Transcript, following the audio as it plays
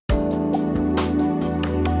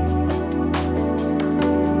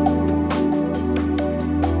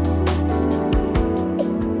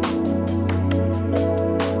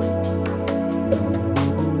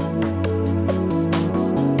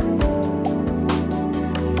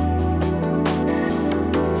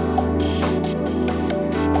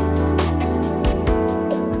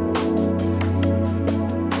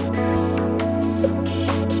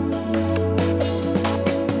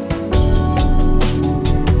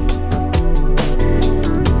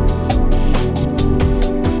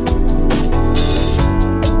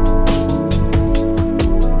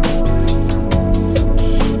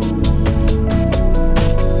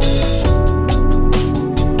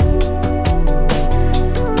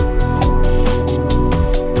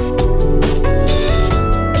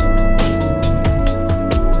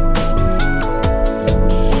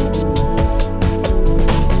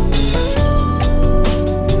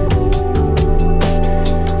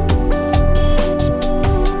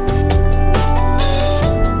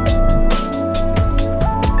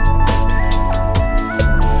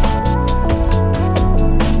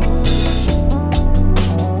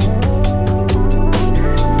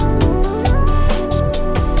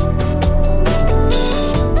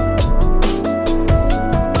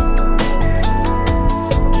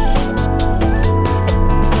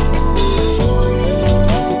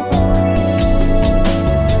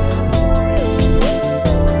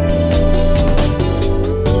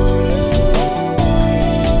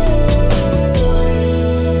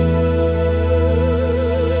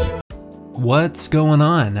what's going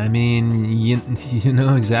on? I mean, you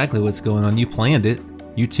know exactly what's going on. You planned it.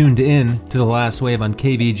 You tuned in to The Last Wave on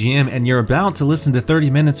KVGM, and you're about to listen to 30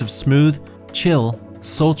 minutes of smooth, chill,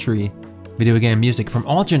 sultry video game music from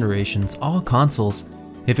all generations, all consoles.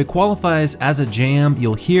 If it qualifies as a jam,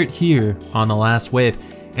 you'll hear it here on The Last Wave.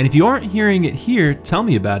 And if you aren't hearing it here, tell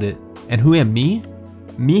me about it. And who am me?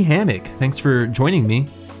 Me Hammock. Thanks for joining me.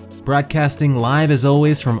 Broadcasting live as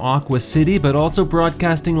always from Aqua City, but also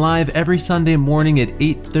broadcasting live every Sunday morning at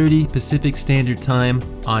 8:30 Pacific Standard Time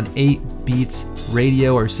on 8 Beats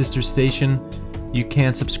Radio, our sister station. You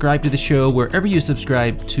can subscribe to the show wherever you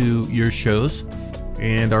subscribe to your shows.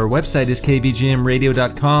 And our website is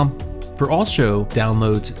kvgmradio.com for all show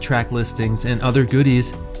downloads, track listings, and other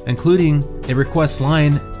goodies, including a request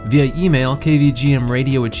line via email,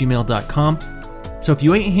 kvgmradio@gmail.com. So if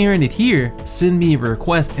you ain't hearing it here, send me a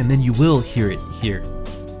request and then you will hear it here.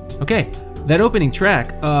 Okay, that opening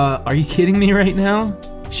track, are you kidding me right now?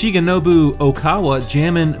 Shigenobu Okawa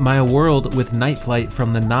jamming My World with Night Flight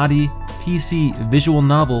from the naughty PC visual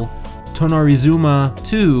novel Tonorizuma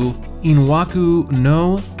 2 Inwaku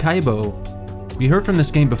no Kaibo. We heard from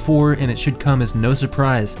this game before, and it should come as no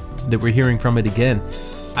surprise that we're hearing from it again.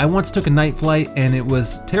 I once took a night flight and it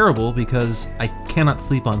was terrible because I cannot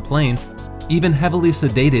sleep on planes. Even heavily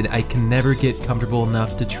sedated, I can never get comfortable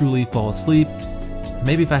enough to truly fall asleep.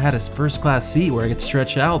 Maybe if I had a first class seat where I could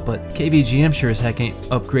stretch out, but KVGM sure as heck ain't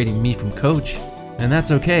upgrading me from coach. And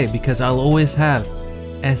that's okay, because I'll always have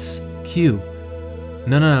SQ.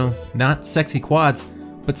 No, not sexy quads,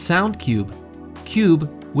 but Sound Cube. Cube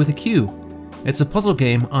with a Q. It's a puzzle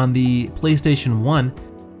game on the PlayStation 1.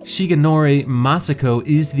 Shigenori Masako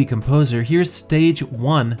is the composer. Here's stage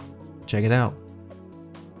 1. Check it out.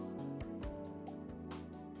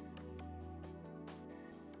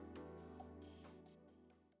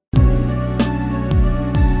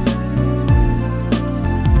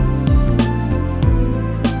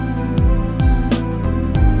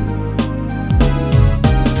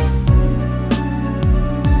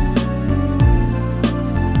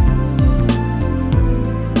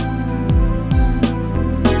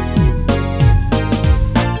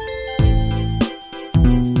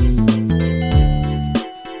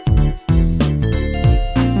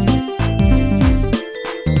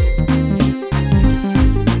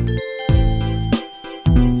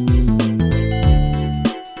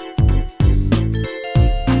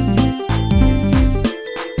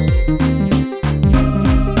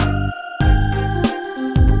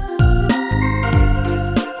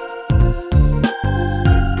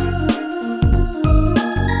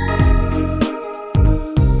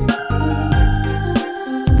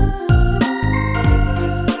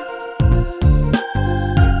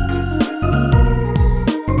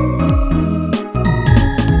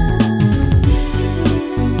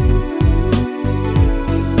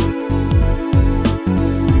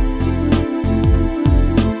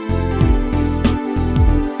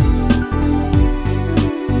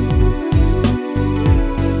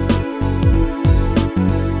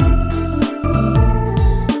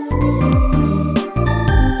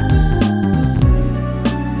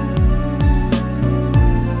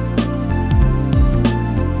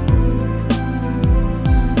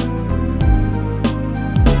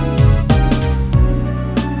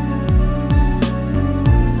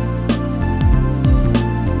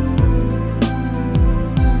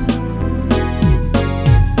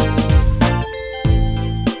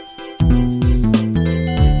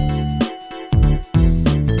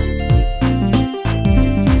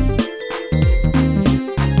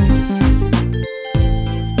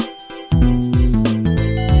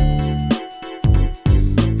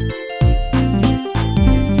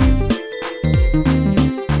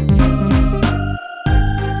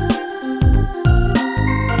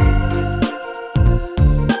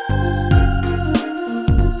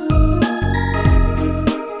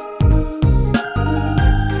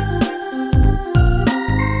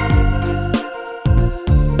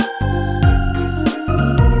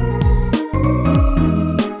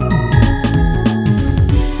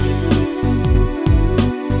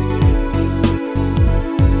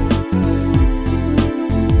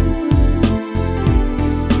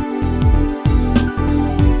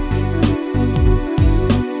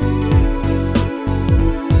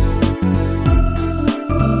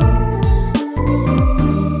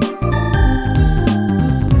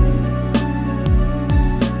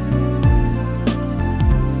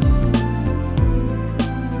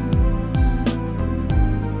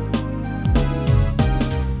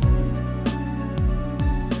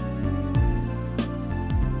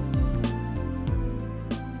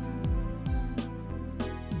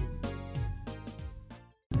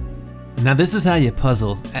 Now this is how you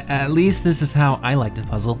puzzle. At least this is how I like to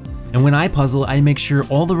puzzle. And when I puzzle, I make sure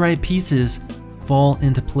all the right pieces fall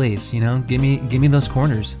into place, you know? Give me those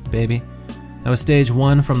corners, baby. That was stage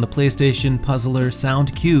 1 from the PlayStation puzzler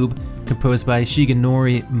Sound Cube, composed by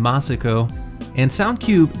Shigenori Masako. And Sound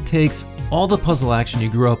Cube takes all the puzzle action you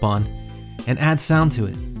grew up on and adds sound to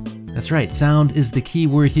it. That's right, sound is the key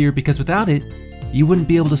word here, because without it, you wouldn't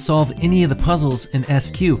be able to solve any of the puzzles in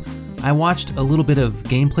SQ. I watched a little bit of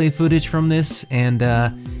gameplay footage from this, and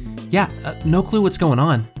no clue what's going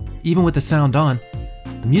on, even with the sound on.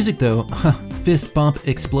 The music though, fist bump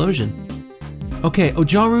explosion. Okay,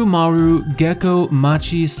 Ojaru Maru Gecko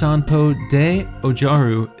Machi Sanpo de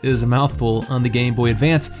Ojaru is a mouthful on the Game Boy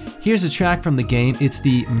Advance. Here's a track from the game. It's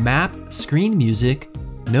the map screen music,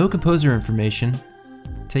 no composer information.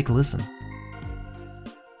 Take a listen.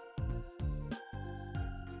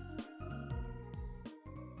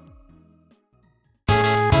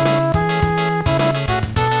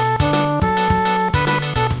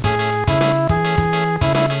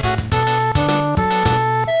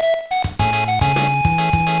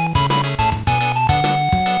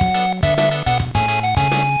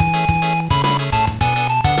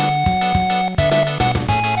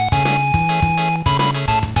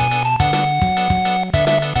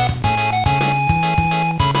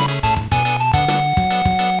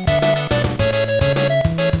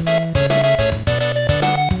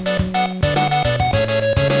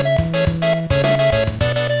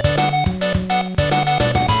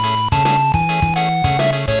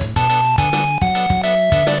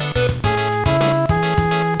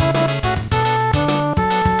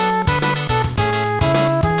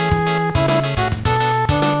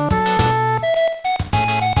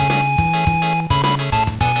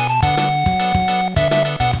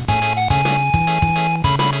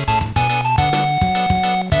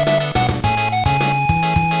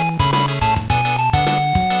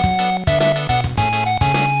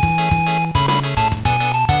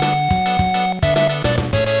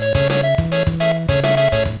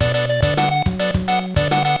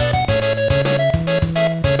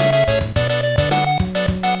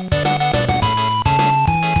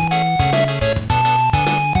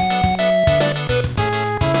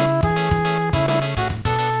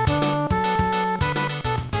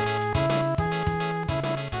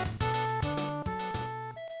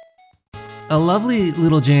 A lovely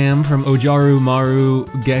little jam from Ojaru Maru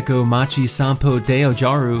Gecko Machi Sanpo de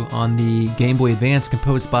Ojaru on the Game Boy Advance,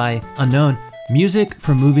 composed by Unknown. Music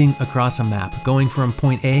for moving across a map, going from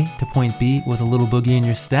point A to point B with a little boogie in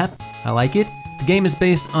your step. I like it. The game is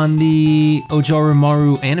based on the Ojaru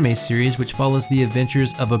Maru anime series, which follows the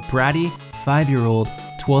adventures of a bratty 5-year-old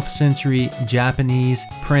 12th century Japanese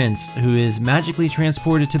prince who is magically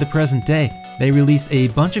transported to the present day. They released a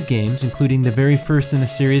bunch of games, including the very first in the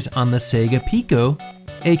series on the Sega Pico,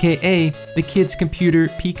 aka the Kids Computer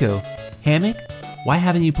Pico. Hammock, why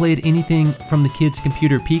haven't you played anything from the Kids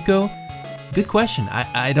Computer Pico? Good question.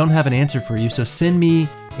 I don't have an answer for you, so send me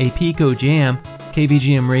a Pico jam,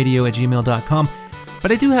 kvgmradio@gmail.com.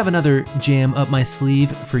 But I do have another jam up my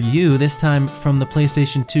sleeve for you, this time from the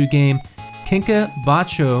PlayStation 2 game Kinka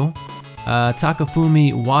Bacho.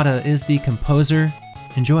 Takafumi Wada is the composer.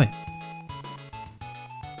 Enjoy.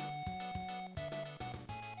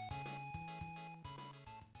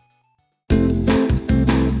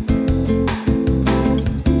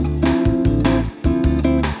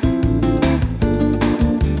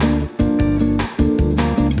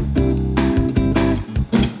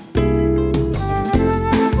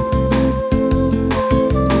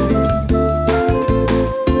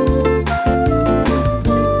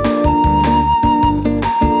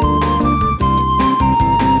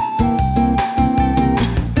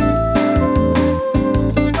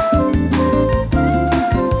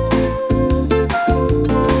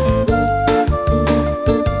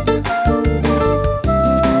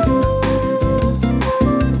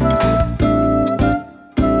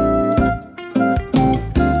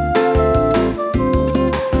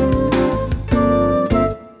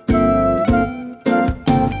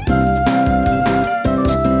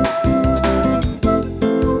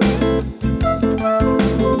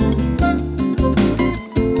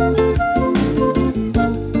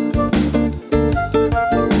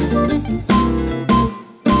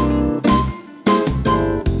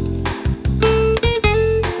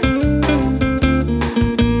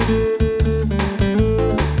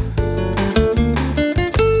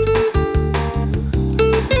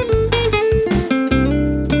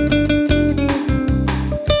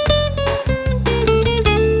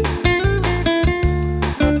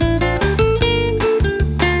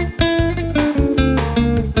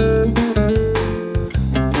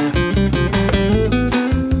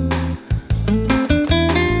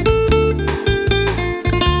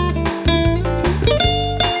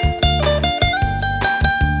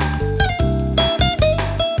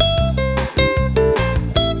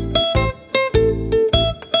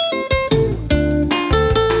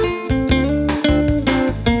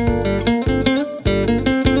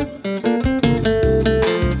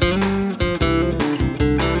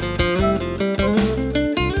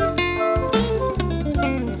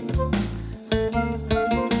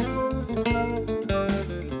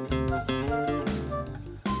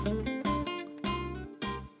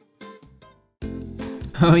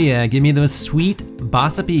 Oh yeah, give me those sweet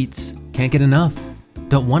bossa beats. Can't get enough.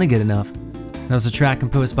 Don't want to get enough. That was a track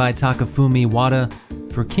composed by Takafumi Wada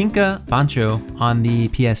for Kinka Bancho on the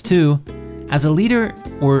PS2. As a leader,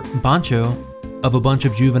 or bancho, of a bunch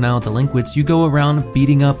of juvenile delinquents, you go around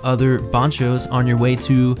beating up other banchos on your way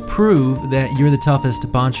to prove that you're the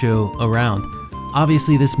toughest bancho around.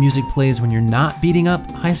 Obviously, this music plays when you're not beating up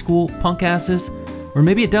high school punk asses, or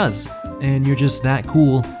maybe it does, and you're just that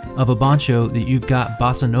cool of a bancho that you've got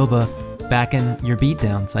bossa nova back in your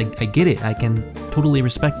beatdowns. I get it, I can totally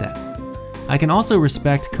respect that. I can also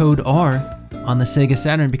respect Code R on the Sega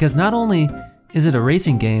Saturn because not only is it a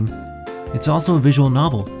racing game, it's also a visual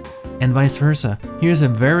novel, and vice versa. Here's a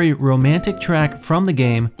very romantic track from the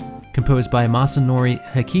game, composed by Masanori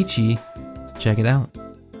Hikichi. Check it out.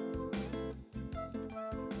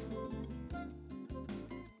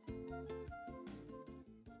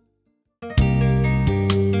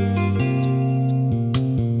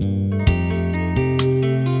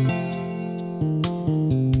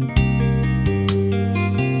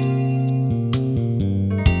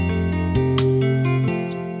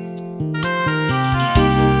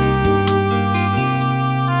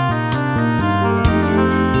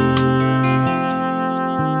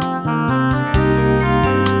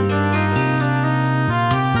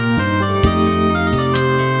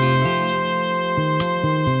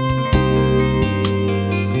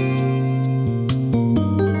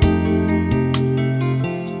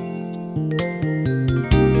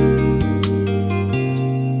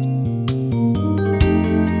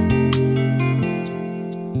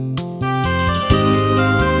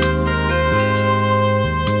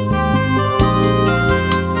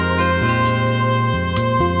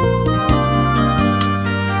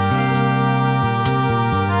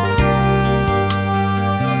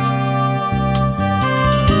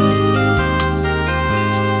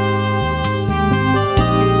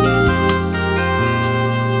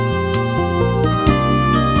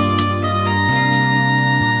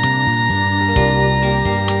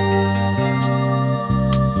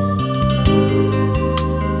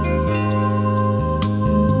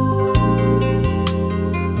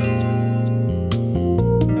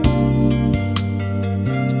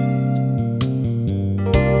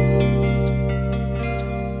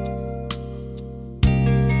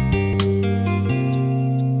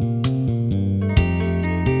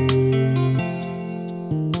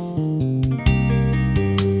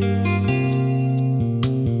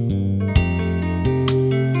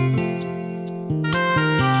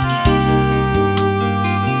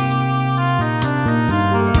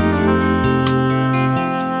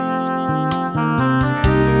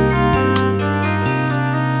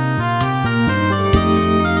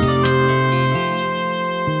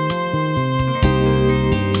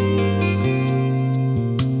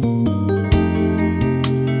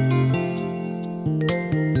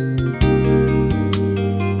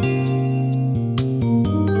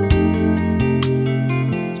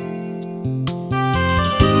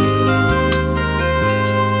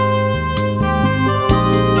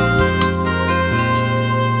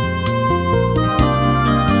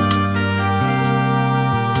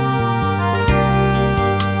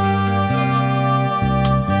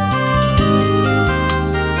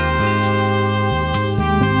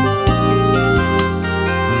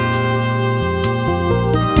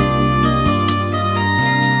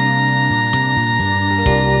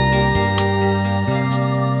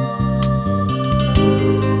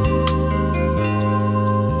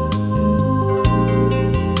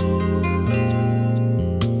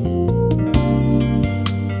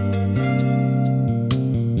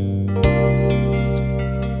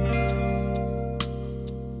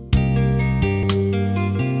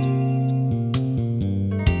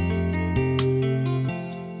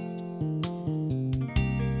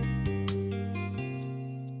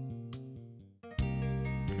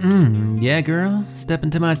 Yeah girl, step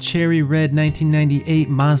into my cherry red 1998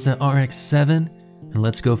 Mazda RX-7 and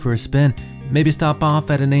let's go for a spin. Maybe stop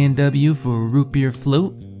off at an A&W for a root beer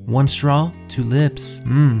float. One straw, two lips.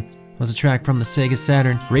 Was a track from the Sega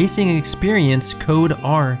Saturn Racing Experience Code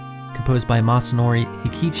R, composed by Masanori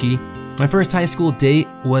Hikichi. My first high school date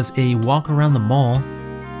was a walk around the mall,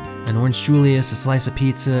 an Orange Julius, a slice of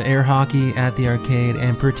pizza, air hockey at the arcade,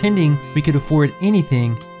 and pretending we could afford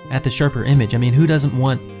anything at the Sharper Image. I mean, who doesn't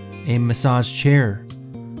want a massage chair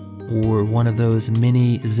or one of those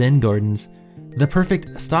mini Zen gardens? The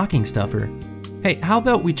perfect stocking stuffer. Hey, how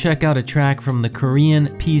about we check out a track from the Korean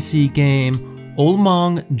PC game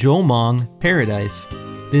Olmong Jolmong Paradise.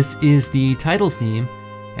 This is the title theme,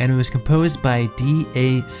 and it was composed by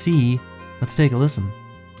DAC. Let's take a listen.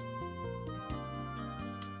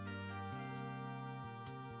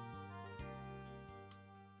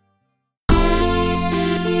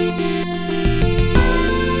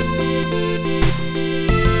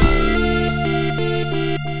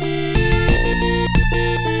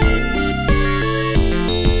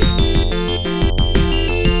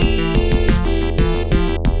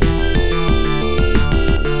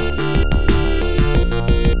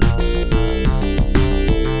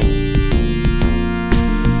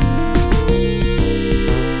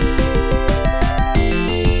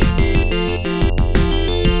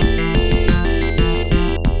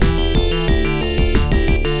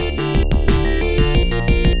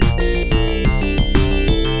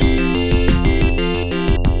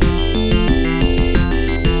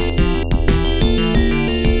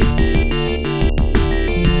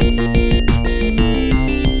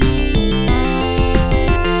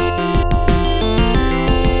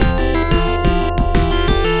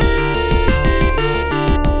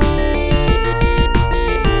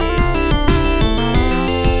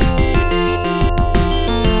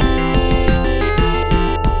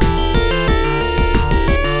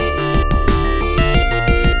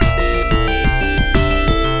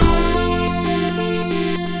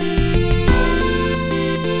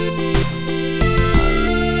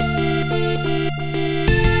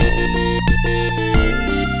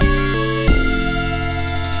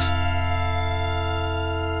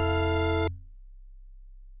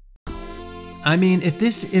 I mean, if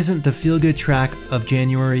this isn't the feel-good track of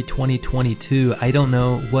January 2022, I don't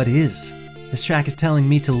know what is. This track is telling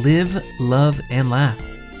me to live, love, and laugh.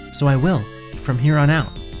 So I will, from here on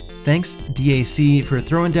out. Thanks, DAC, for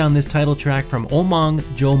throwing down this title track from Omang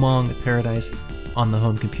Jomang Paradise on the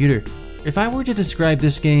home computer. If I were to describe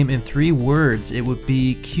this game in 3 words, it would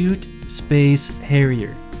be cute Space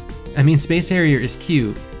Harrier. I mean, Space Harrier is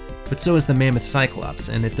cute, but so is the Mammoth Cyclops,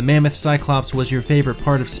 and if the Mammoth Cyclops was your favorite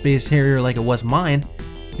part of Space Harrier like it was mine,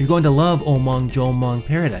 you're going to love Omang Jomang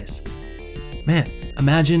Paradise. Man,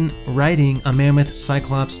 imagine riding a Mammoth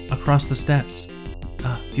Cyclops across the steppes.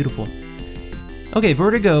 Ah, beautiful. Okay,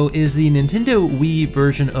 Vertigo is the Nintendo Wii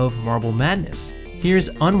version of Marble Madness. Here's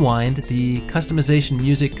Unwind, the customization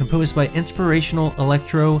music composed by Inspirational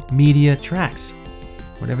Electro Media Tracks.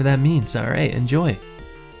 Whatever that means. Alright, enjoy.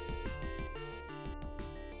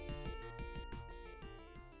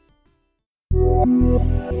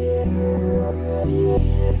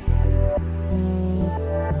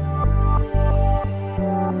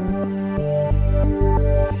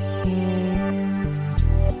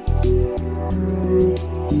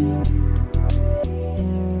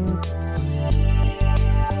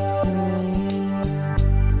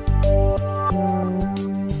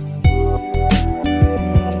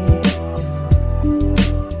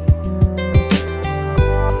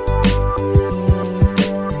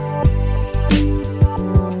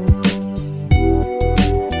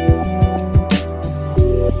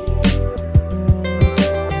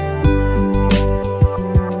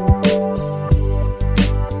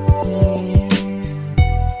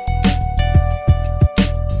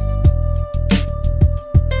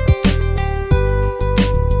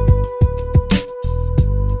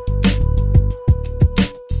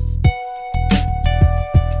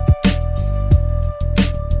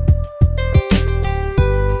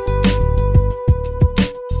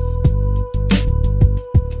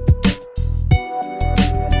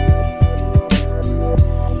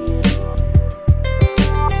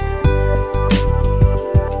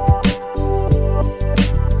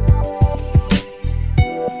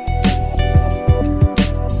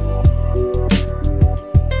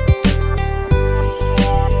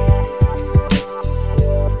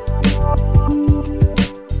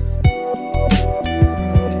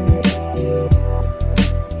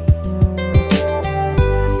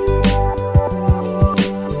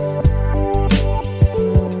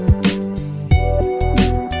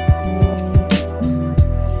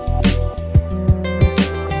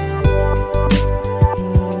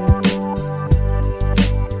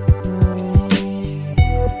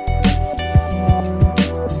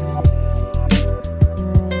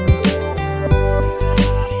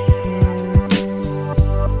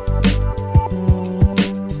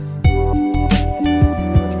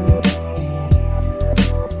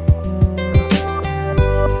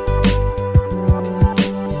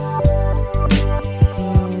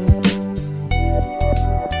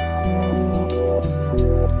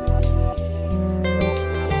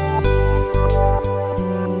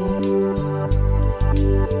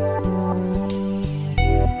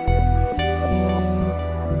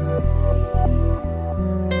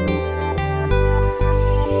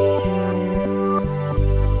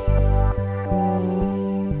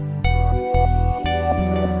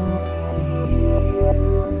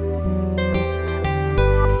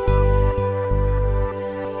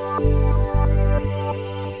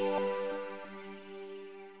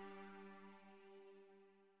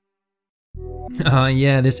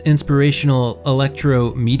 Yeah, this inspirational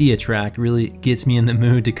electro media track really gets me in the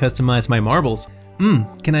mood to customize my marbles.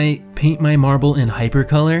 Can I paint my marble in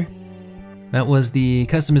hypercolor? That was the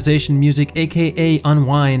customization music, aka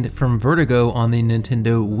Unwind, from Vertigo on the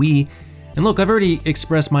Nintendo Wii. And look, I've already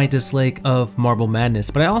expressed my dislike of Marble Madness,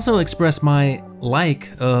 but I also expressed my like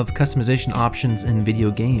of customization options in video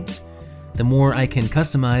games. The more I can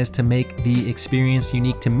customize to make the experience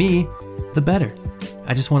unique to me, the better.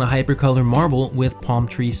 I just want a hypercolor marble with palm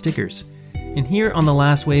tree stickers. And here on The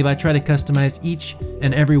Last Wave, I try to customize each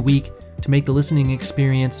and every week to make the listening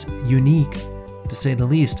experience unique, to say the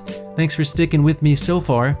least. Thanks for sticking with me so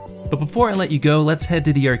far. But before I let you go, let's head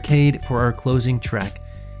to the arcade for our closing track.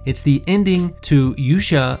 It's the ending to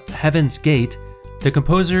Yusha Heaven's Gate. The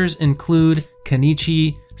composers include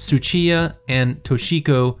Kenichi Tsuchiya and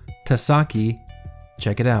Toshiko Tasaki.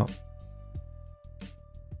 Check it out.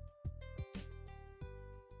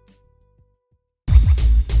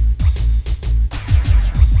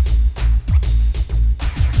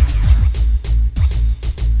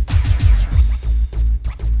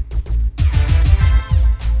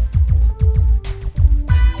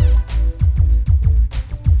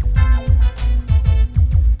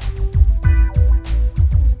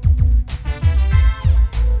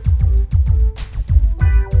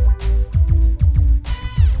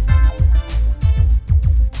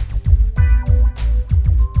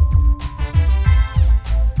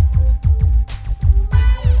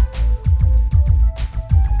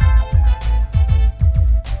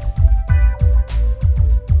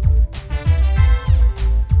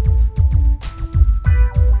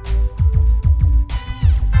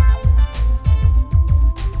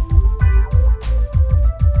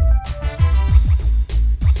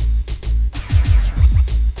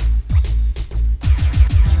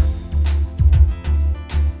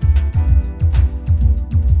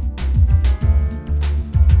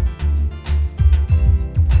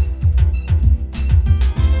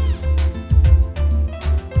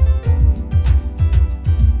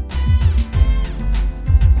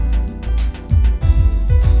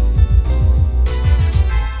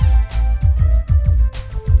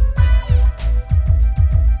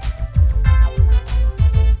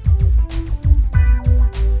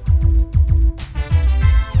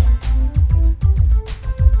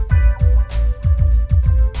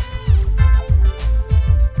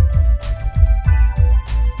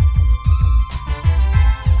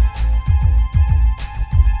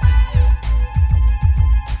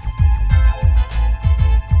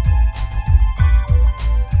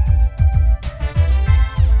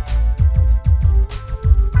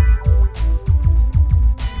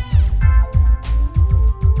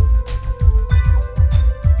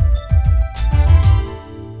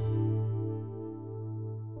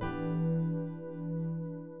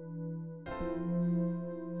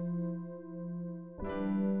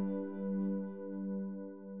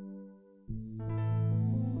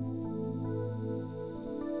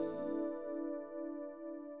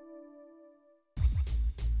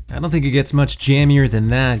 I don't think it gets much jammier than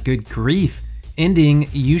that, good grief. Ending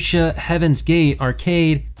Yusha Heaven's Gate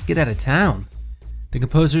Arcade, Get Out of Town. The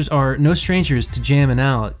composers are no strangers to jamming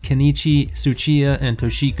out. Kenichi Tsuchiya and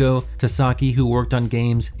Toshiko Tasaki, who worked on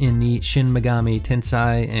games in the Shin Megami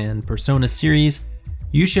Tensei and Persona series.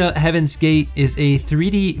 Yusha Heaven's Gate is a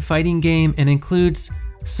 3D fighting game and includes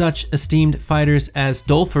such esteemed fighters as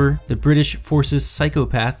Dolfer, the British Forces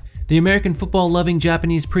psychopath, the American football-loving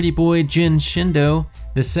Japanese pretty boy Jin Shindo,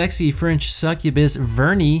 the sexy French succubus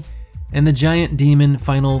Vernie, and the giant demon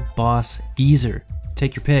final boss Geezer.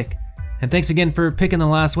 Take your pick. And thanks again for picking The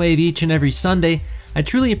Last Wave each and every Sunday. I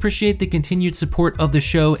truly appreciate the continued support of the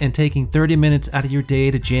show and taking 30 minutes out of your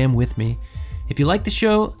day to jam with me. If you like the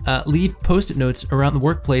show, leave post-it notes around the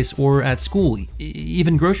workplace or at school,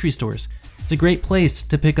 even grocery stores. It's a great place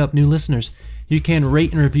to pick up new listeners. You can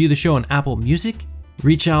rate and review the show on Apple Music.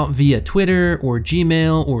 Reach out via Twitter or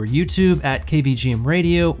Gmail or YouTube at KVGM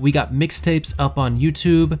Radio. We got mixtapes up on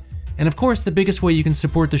YouTube. And of course, the biggest way you can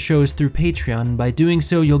support the show is through Patreon. By doing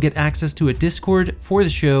so, you'll get access to a Discord for the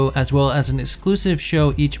show, as well as an exclusive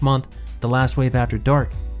show each month, The Last Wave After Dark.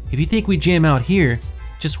 If you think we jam out here,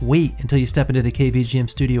 just wait until you step into the KVGM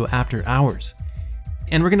studio after hours.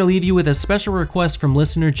 And we're going to leave you with a special request from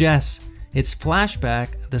listener Jess. It's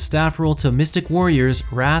Flashback, the staff roll to Mystic Warriors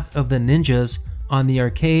Wrath of the Ninjas on the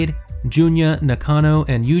arcade. Junya Nakano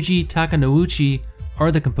and Yuji Takanouchi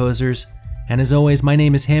are the composers. And as always, my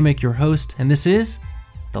name is Hammock, your host, and this is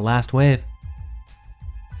The Last Wave.